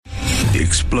the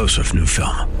explosive new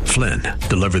film, Flynn,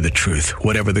 Deliver the Truth,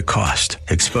 Whatever the Cost,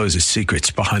 exposes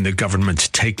secrets behind the government's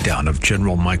takedown of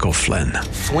General Michael Flynn.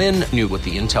 Flynn knew what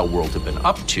the intel world had been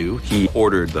up to. He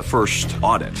ordered the first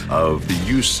audit of the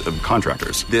use of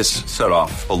contractors. This set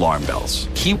off alarm bells.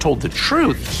 He told the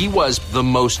truth. He was the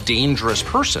most dangerous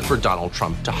person for Donald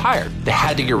Trump to hire. They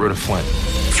had to get rid of Flynn.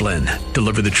 Flynn,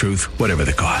 Deliver the Truth, Whatever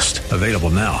the Cost. Available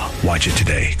now. Watch it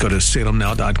today. Go to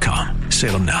salemnow.com.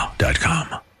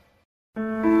 salemnow.com.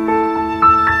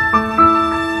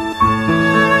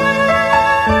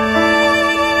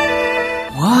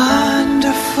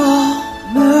 Wonderful,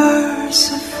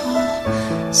 merciful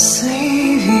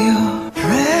Savior,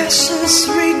 precious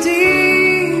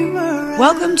Redeemer.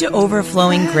 Welcome to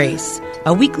Overflowing Grace,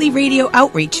 a weekly radio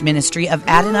outreach ministry of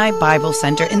Adonai Bible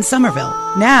Center in Somerville.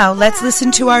 Now, let's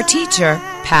listen to our teacher,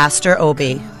 Pastor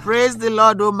Obi. Praise the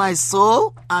Lord, O my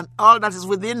soul, and all that is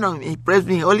within me. Praise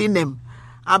His holy name.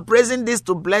 I'm praising this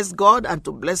to bless God and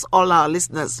to bless all our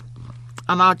listeners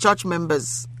and our church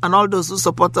members and all those who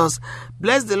support us.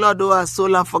 Bless the Lord, O our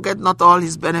soul, and forget not all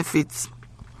His benefits,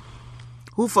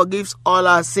 who forgives all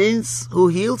our sins, who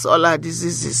heals all our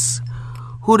diseases,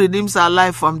 who redeems our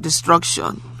life from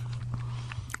destruction,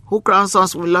 who crowns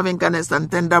us with loving kindness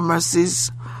and tender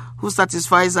mercies, who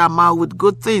satisfies our mouth with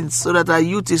good things so that our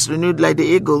youth is renewed like the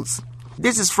eagles.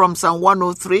 This is from Psalm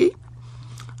 103,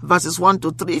 verses 1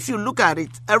 to 3. If you look at it,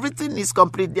 everything is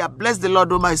complete there. Bless the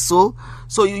Lord, O my soul.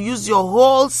 So you use your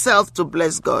whole self to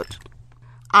bless God.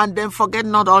 And then forget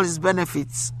not all His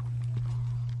benefits.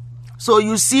 So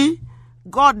you see,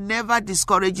 God never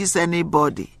discourages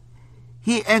anybody.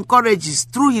 He encourages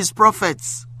through His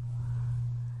prophets.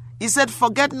 He said,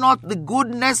 forget not the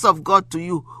goodness of God to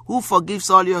you, who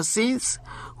forgives all your sins,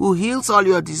 who heals all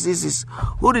your diseases,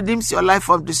 who redeems your life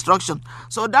from destruction.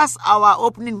 So that's our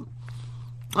opening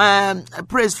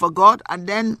praise for God. And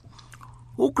then,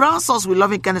 who crowns us with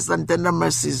loving kindness and tender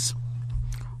mercies,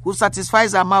 who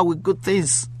satisfies our mouth with good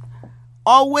things,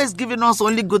 always giving us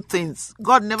only good things.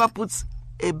 God never puts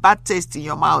a bad taste in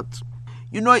your mouth.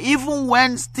 You know, even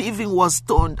when Stephen was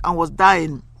stoned and was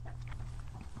dying,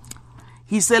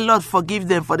 he said, Lord, forgive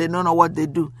them, for they don't know what they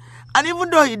do. And even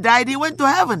though he died, he went to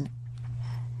heaven.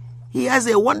 He has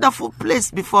a wonderful place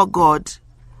before God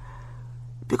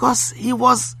because he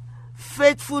was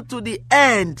faithful to the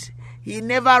end. He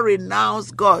never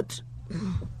renounced God.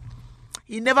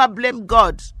 He never blamed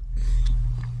God.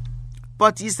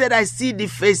 But he said, I see the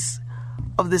face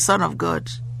of the Son of God.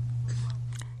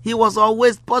 He was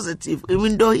always positive.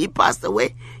 Even though he passed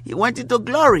away, he went into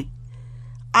glory.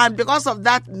 And because of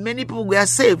that, many people were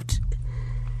saved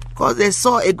because they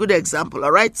saw a good example.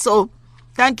 All right. So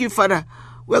thank you, Father.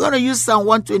 We're going to use Psalm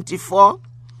 124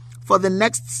 for the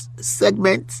next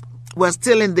segment. We're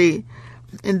still in the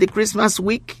Christmas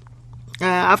week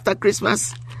after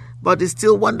Christmas, but it's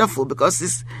still wonderful because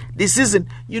it's the season.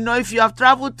 You know, if you have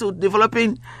traveled to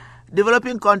developing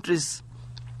countries,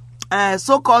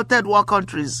 so-called third world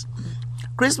countries,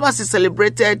 Christmas is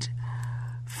celebrated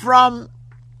from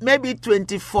maybe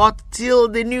 24th till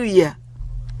the new year.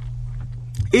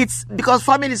 It's because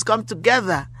families come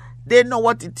together. They know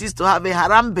what it is to have a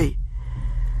harambe.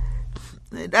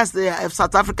 That's the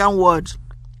South African word.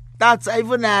 That's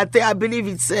even I believe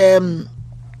it's a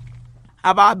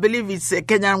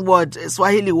Kenyan word, a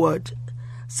Swahili word.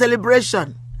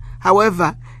 Celebration.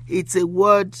 However, it's a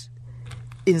word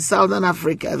in Southern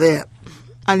Africa there.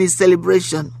 And it's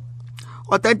celebration.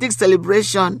 Authentic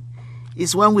celebration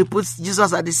is when we put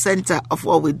Jesus at the center of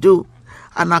what we do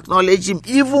and acknowledge Him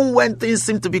even when things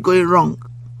seem to be going wrong.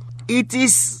 It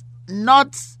is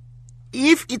not,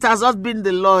 if it has not been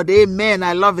the Lord, amen,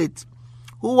 I love it,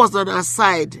 who was on our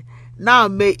side. Now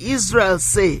may Israel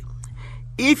say,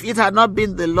 if it had not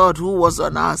been the Lord who was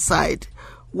on our side,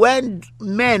 when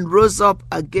men rose up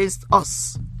against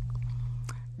us,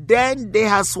 then they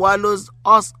have swallowed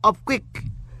us up quick.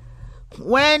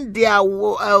 When their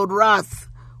wrath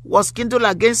was kindled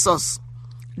against us,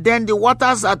 then the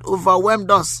waters had overwhelmed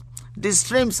us. The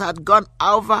streams had gone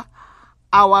over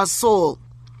our soul.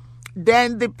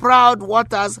 Then the proud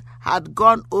waters had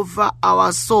gone over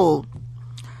our soul.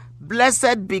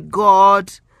 Blessed be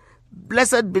God,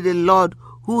 blessed be the Lord,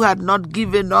 who had not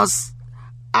given us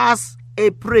as a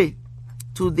prey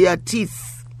to their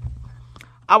teeth.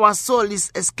 Our soul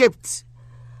is escaped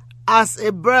as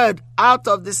a bird out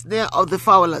of the snare of the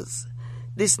fowlers.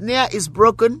 The snare is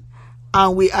broken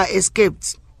and we are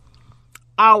escaped.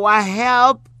 Our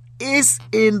help is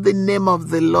in the name of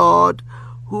the Lord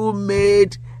who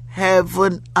made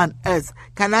heaven and earth.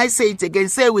 Can I say it again?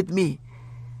 Say it with me.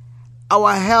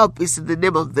 Our help is in the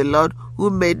name of the Lord who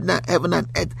made heaven and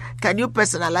earth. Can you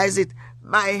personalize it?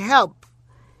 My help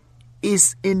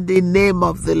is in the name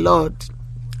of the Lord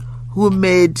who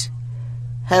made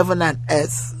heaven and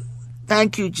earth.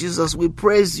 Thank you, Jesus. We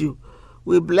praise you.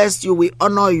 We bless you. We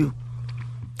honor you.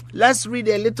 Let's read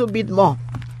a little bit more.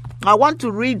 I want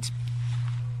to read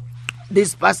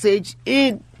this passage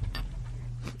in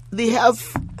the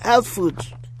health food.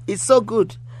 It's so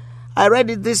good. I read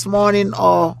it this morning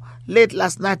or late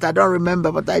last night. I don't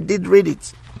remember, but I did read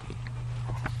it.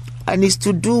 And it's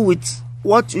to do with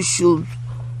what you should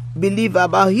believe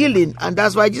about healing. And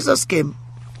that's why Jesus came.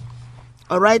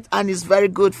 All right? And it's very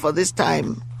good for this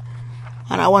time.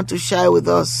 And I want to share with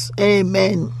us.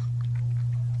 Amen.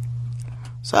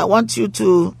 So I want you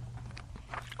to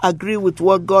agree with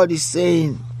what God is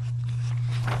saying.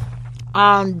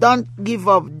 And don't give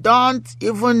up. Don't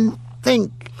even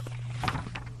think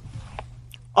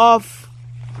of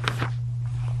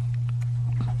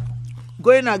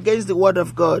going against the word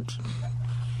of God.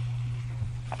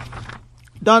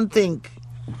 Don't think.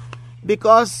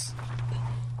 Because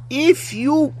if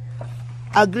you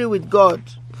agree with God,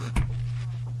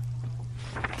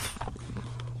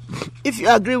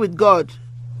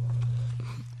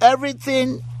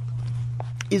 everything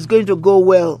is going to go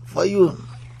well for you.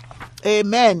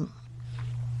 Amen.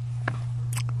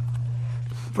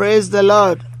 Praise the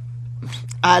Lord.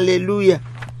 Hallelujah.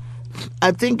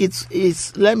 I think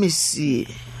it's let me see.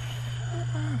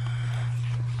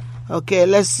 Okay,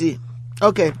 let's see.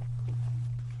 Okay,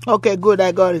 good,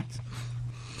 I got it.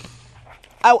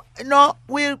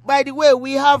 By the way,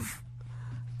 we have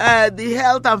the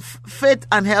Health and Faith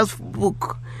and Health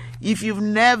book. If you've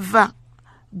never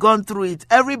gone through it,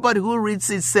 everybody who reads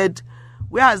it said,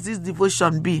 where has this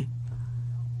devotion be?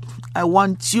 I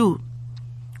want you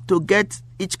to get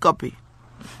each copy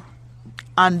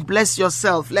and bless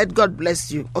yourself. Let God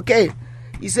bless you. Okay.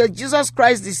 He said, Jesus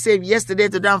Christ the same yesterday,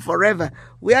 today, and forever.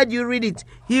 Where do you read it?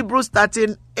 Hebrews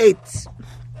 13:8.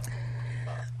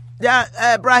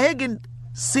 Brother Hagin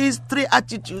sees 3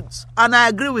 attitudes, and I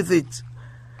agree with it.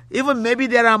 Even maybe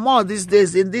there are more these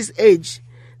days in this age.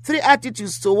 3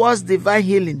 attitudes towards divine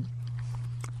healing.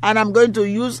 And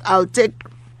I'll take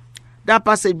that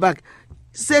passage back.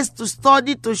 It says to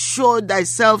study to show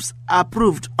thyself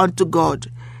approved unto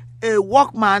God, a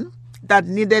workman that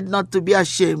needed not to be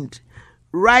ashamed,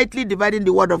 rightly dividing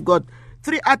the word of God.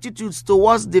 3 attitudes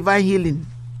towards divine healing.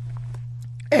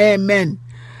 Amen.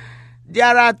 There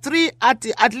are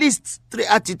at least 3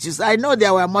 attitudes. I know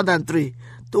there were more than 3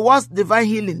 towards divine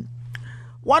healing.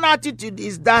 One attitude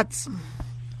is that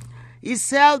is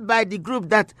held by the group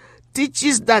that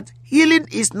teaches that healing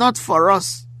is not for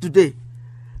us today.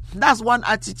 That's one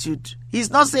attitude. He's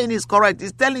not saying it's correct.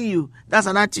 He's telling you that's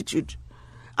an attitude.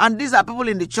 And these are people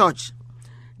in the church.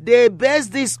 They base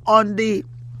this on the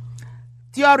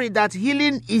theory that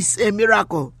healing is a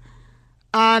miracle.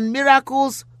 And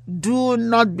miracles do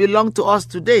not belong to us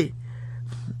today.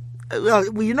 Well,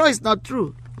 it's not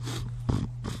true.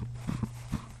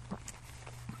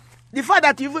 The fact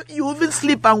that you even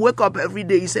sleep and wake up every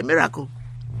day is a miracle.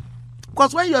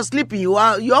 Because when you're sleeping, you're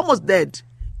almost dead.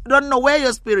 You don't know where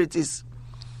your spirit is.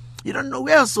 You don't know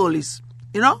where your soul is.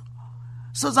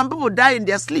 So some people die in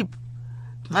their sleep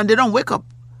and they don't wake up.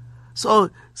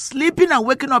 So sleeping and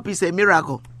waking up is a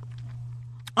miracle.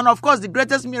 And of course, the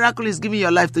greatest miracle is giving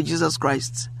your life to Jesus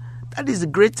Christ. That is the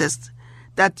greatest.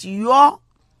 That your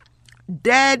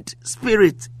dead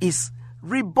spirit is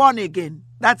reborn again.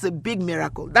 That's a big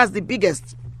miracle. That's the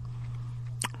biggest.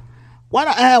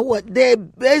 They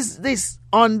base this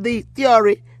on the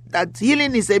theory that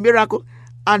healing is a miracle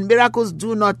and miracles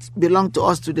do not belong to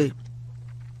us today.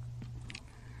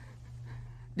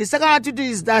 The second attitude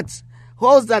is that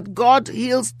holds that God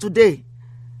heals today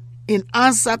in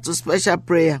answer to special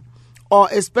prayer or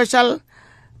a special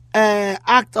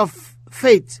act of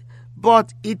faith,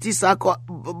 but it's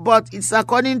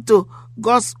according to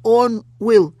God's own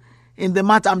will in the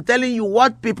matter. I'm telling you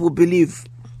what people believe.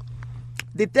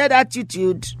 The third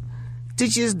attitude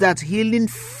teaches that healing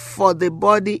for the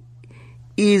body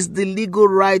is the legal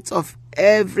right of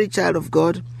every child of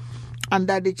God, and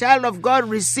that the child of God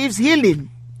receives healing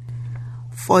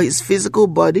for his physical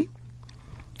body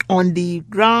on the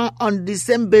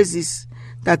same basis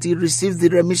that he receives the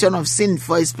remission of sin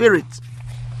for his spirit.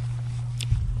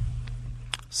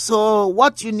 So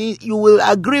what you will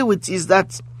agree with is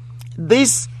that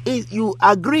you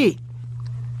agree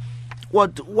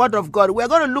what word of God. We're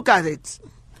going to look at it.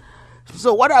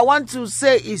 So what I want to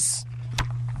say is,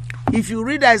 if you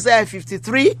read Isaiah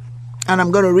 53, and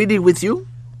I'm going to read it with you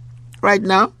right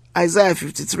now, Isaiah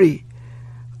 53.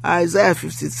 Isaiah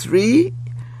 53.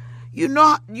 You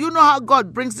know how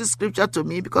God brings this scripture to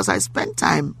me because I spent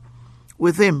time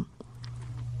with him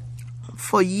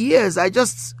for years, I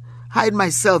just hide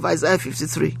myself, Isaiah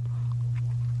 53.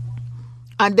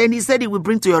 And then he said he will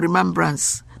bring to your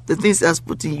remembrance the things he has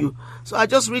put in you. So I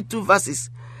just read 2 verses.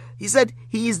 He said,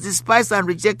 he is despised and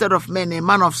rejected of men, a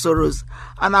man of sorrows,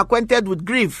 and acquainted with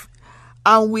grief.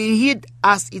 And we hid,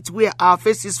 as it were, our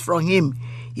faces from him.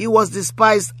 He was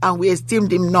despised, and we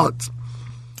esteemed him not.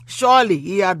 Surely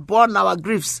he had borne our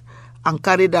griefs and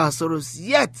carried our sorrows.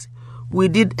 Yet we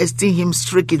did esteem him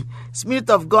stricken,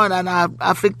 smitten of God and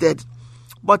afflicted.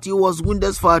 But he was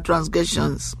wounded for our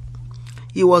transgressions.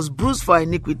 He was bruised for our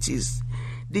iniquities.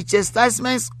 The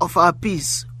chastisement of our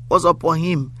peace was upon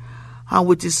him, and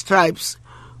with his stripes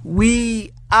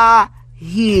we are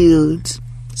healed.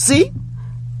 See?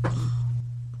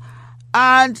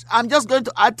 And I'm just going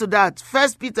to add to that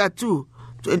 1 Peter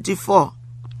 2:24.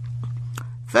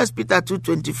 1 Peter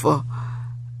 2:24.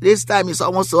 This time is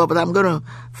almost over, but I'm going to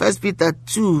 1 Peter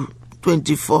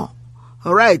 2:24.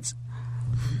 All right.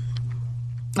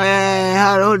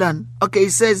 Hold on. Okay,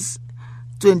 it says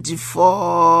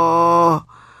 24.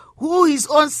 Who his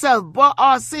own self bore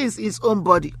our sins in his own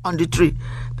body on the tree,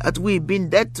 that we, being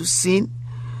dead to sin,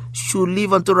 should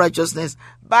live unto righteousness.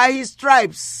 By his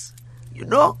stripes,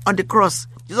 on the cross,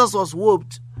 Jesus was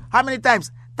whooped. How many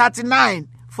times? 39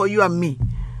 for you and me.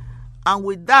 And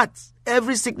with that,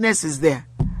 every sickness is there.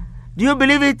 Do you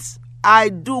believe it? I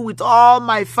do, with all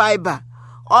my fiber,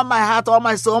 all my heart, all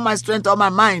my soul, all my strength, all my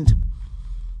mind.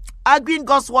 Agreeing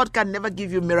God's word can never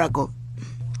give you a miracle.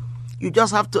 You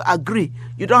just have to agree.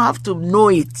 You don't have to know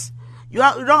it. You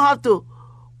don't have to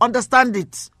understand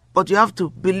it, but you have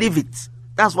to believe it.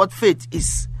 That's what faith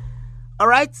is. All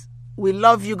right? We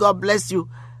love you. God bless you.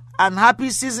 And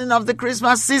happy season of the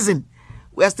Christmas season.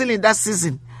 We are still in that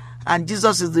season. And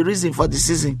Jesus is the reason for the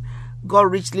season.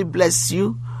 God richly bless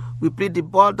you. We plead the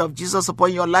blood of Jesus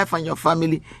upon your life and your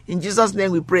family. In Jesus' name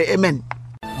we pray. Amen.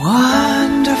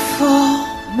 Wonderful,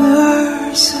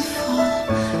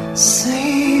 merciful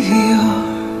Savior,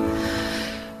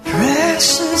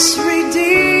 precious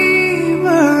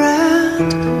Redeemer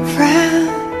and friend.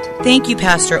 Thank you,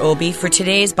 Pastor Obi, for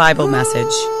today's Bible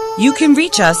message. You can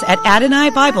reach us at Adonai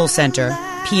Bible Center,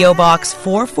 P.O. Box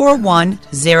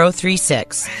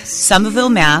 441036, Somerville,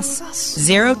 Mass.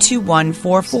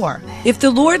 02144. If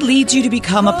the Lord leads you to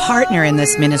become a partner in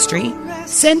this ministry,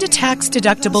 send a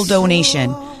tax-deductible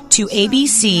donation to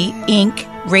ABC Inc.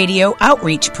 Radio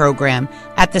Outreach Program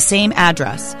at the same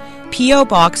address, P.O.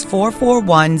 Box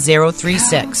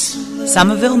 441036,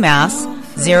 Somerville, Mass.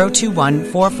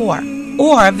 02144.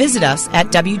 Or visit us at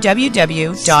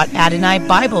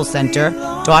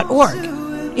www.AdonaiBibleCenter.org.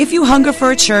 If you hunger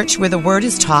for a church where the Word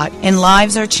is taught and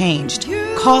lives are changed,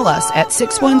 call us at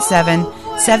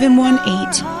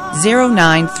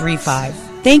 617-718-0935.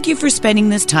 Thank you for spending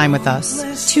this time with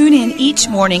us. Tune in each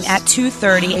morning at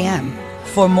 2:30 a.m.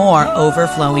 for more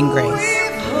Overflowing Grace.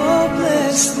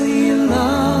 Hopelessly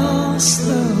lost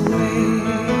the way.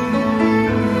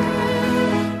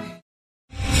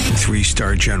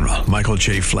 3-star General Michael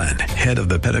J. Flynn, head of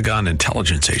the Pentagon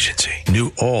Intelligence Agency,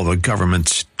 knew all the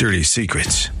government's dirty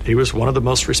secrets. He was one of the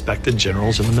most respected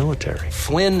generals in the military.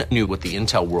 Flynn knew what the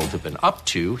intel world had been up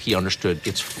to. He understood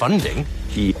its funding.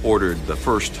 He ordered the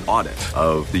first audit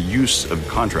of the use of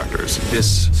contractors.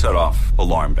 This set off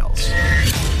alarm bells.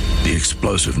 The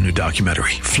explosive new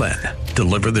documentary, Flynn,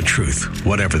 Deliver the Truth,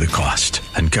 Whatever the Cost,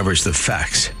 uncovers the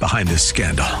facts behind this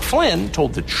scandal. Flynn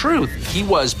told the truth. He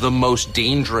was the most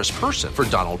dangerous person for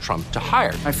Donald Trump to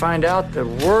hire. I find out the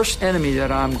worst enemy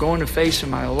that I'm going to face in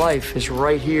my life is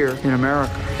right here in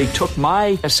America. They took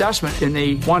my assessment and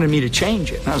they wanted me to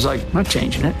change it. And I was like, I'm not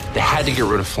changing it. They had to get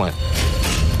rid of Flynn.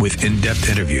 With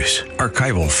in-depth interviews,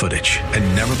 archival footage,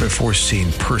 and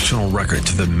never-before-seen personal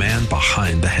records of the man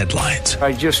behind the headlines.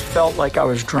 I just felt like I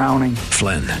was drowning.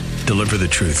 Flynn, Deliver the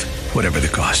Truth, Whatever the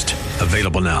Cost.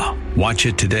 Available now. Watch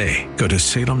it today. Go to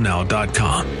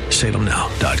salemnow.com.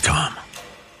 salemnow.com.